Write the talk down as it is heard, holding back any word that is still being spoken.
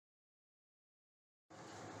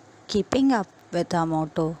Keeping up with our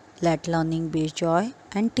motto, let learning be joy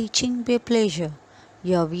and teaching be pleasure.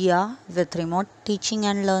 Here we are with remote teaching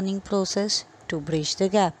and learning process to bridge the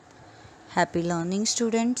gap. Happy learning,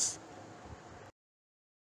 students.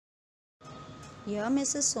 Here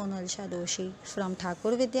Mrs. Sonal Shah from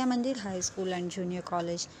Thakur Vidya Mandir High School and Junior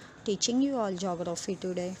College teaching you all geography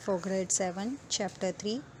today for grade 7 chapter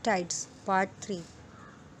 3 tides part 3.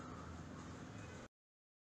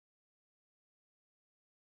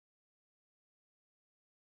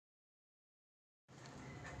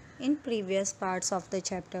 In previous parts of the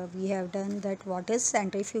chapter, we have done that what is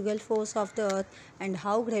centrifugal force of the earth and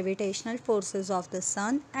how gravitational forces of the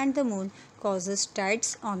sun and the moon causes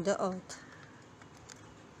tides on the earth.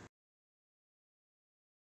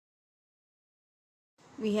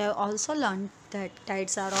 We have also learned that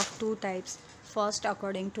tides are of two types. First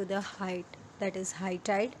according to the height, that is high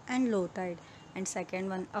tide and low tide, and second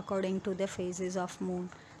one according to the phases of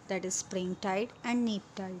moon, that is spring tide and neap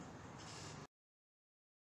tide.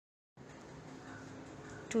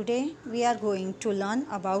 Today we are going to learn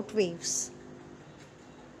about waves.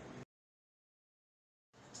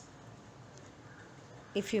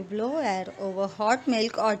 If you blow air over hot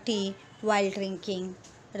milk or tea while drinking,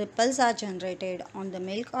 ripples are generated on the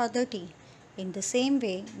milk or the tea. In the same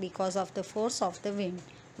way, because of the force of the wind,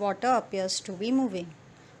 water appears to be moving.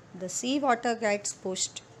 The sea water gets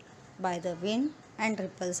pushed by the wind and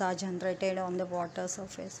ripples are generated on the water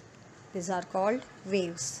surface. These are called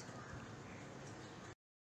waves.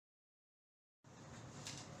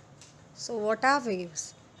 So what are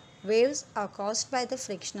waves? Waves are caused by the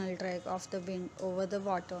frictional drag of the wind over the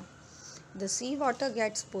water. The sea water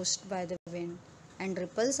gets pushed by the wind and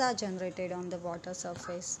ripples are generated on the water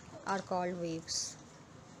surface are called waves.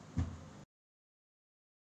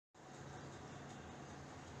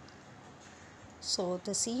 So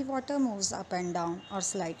the sea water moves up and down or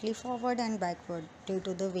slightly forward and backward due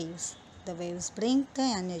to the waves. The waves bring the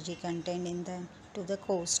energy contained in them to the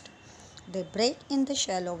coast. They break in the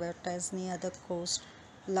shallow waters near the coast.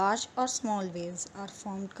 Large or small waves are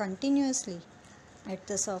formed continuously at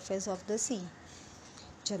the surface of the sea.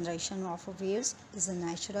 Generation of waves is a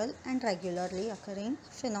natural and regularly occurring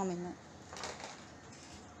phenomenon.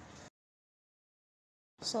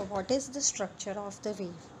 So what is the structure of the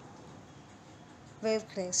wave? Wave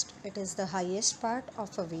crest, it is the highest part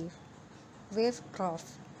of a wave. Wave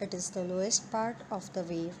trough, it is the lowest part of the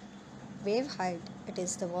wave. Wave height, it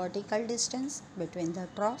is the vertical distance between the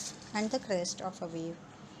trough and the crest of a wave.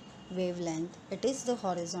 Wavelength, it is the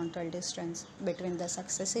horizontal distance between the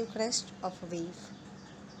successive crests of a wave.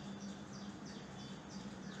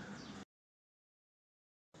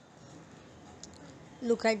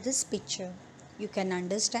 Look at this picture. You can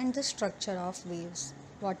understand the structure of waves.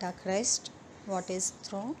 What are crest, what is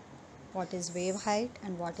trough, what is wave height,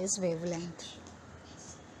 and what is wavelength.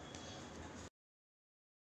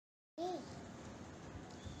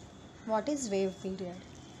 What is wave period?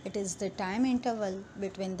 It is the time interval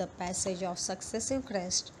between the passage of successive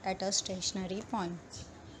crests at a stationary point.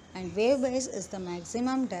 And wave base is the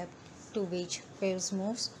maximum depth to which waves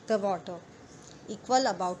moves the water, equal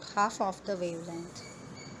about half of the wavelength.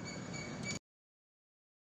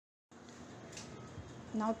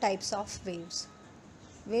 Now types of waves.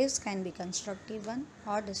 Waves can be constructive one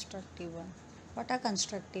or destructive one. What are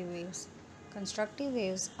constructive waves? Constructive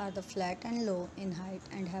waves are the flat and low in height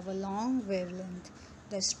and have a long wavelength.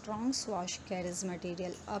 The strong swash carries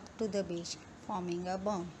material up to the beach, forming a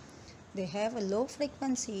berm. They have a low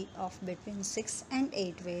frequency of between 6 and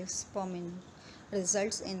 8 waves per minute,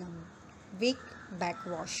 results in a weak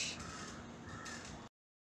backwash.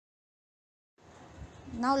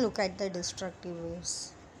 Now look at the destructive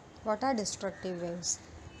waves. What are destructive waves?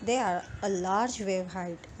 They are a large wave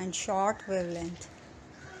height and short wavelength.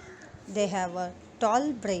 They have a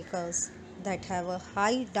tall breakers that have a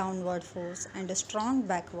high downward force and a strong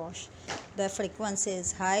backwash. Their frequency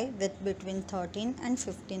is high with between 13 and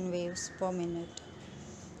 15 waves per minute.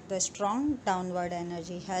 The strong downward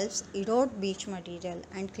energy helps erode beach material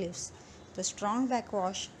and cliffs. The strong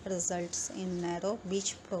backwash results in narrow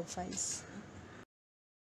beach profiles.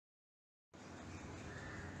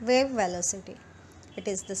 Wave velocity. It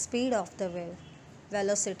is the speed of the wave.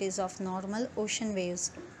 Velocities of normal ocean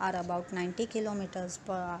waves are about 90 km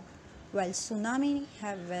per hour, while tsunami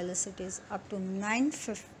have velocities up to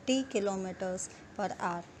 950 km per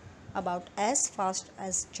hour, about as fast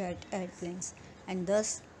as jet airplanes, and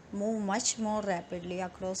thus move much more rapidly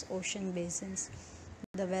across ocean basins.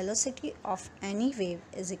 The velocity of any wave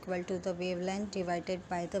is equal to the wavelength divided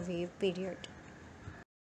by the wave period.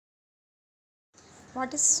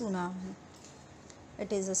 What is tsunami?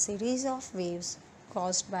 It is a series of waves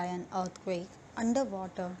caused by an earthquake,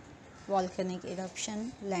 underwater, volcanic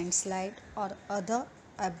eruption, landslide, or other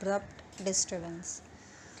abrupt disturbance.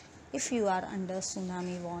 If you are under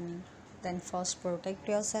tsunami warning, then first protect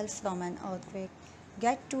yourself from an earthquake.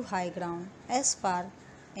 Get to high ground as far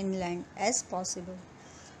inland as possible.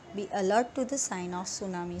 Be alert to the sign of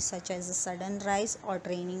tsunami such as a sudden rise or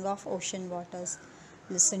draining of ocean waters.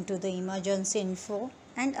 Listen to the emergency info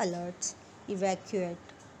and alerts. Evacuate.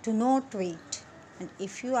 Do not wait. And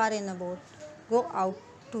if you are in a boat, go out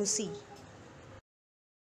to sea.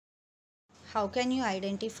 How can you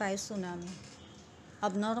identify tsunami?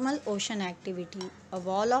 Abnormal ocean activity, a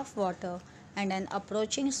wall of water, and an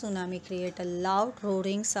approaching tsunami create a loud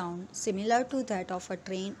roaring sound similar to that of a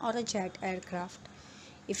train or a jet aircraft.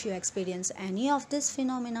 If you experience any of this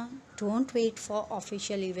phenomena, don't wait for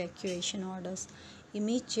official evacuation orders.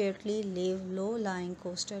 Immediately leave low-lying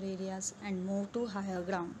coastal areas and move to higher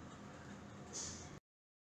ground.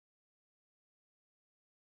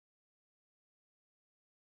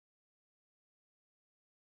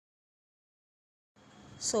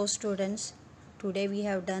 So students, today we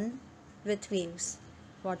have done with waves.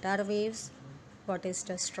 What are waves? What is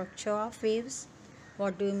the structure of waves?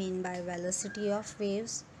 What do you mean by velocity of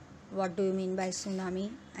waves? What do you mean by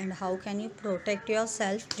tsunami? And how can you protect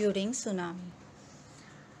yourself during tsunami?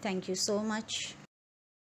 Thank you so much.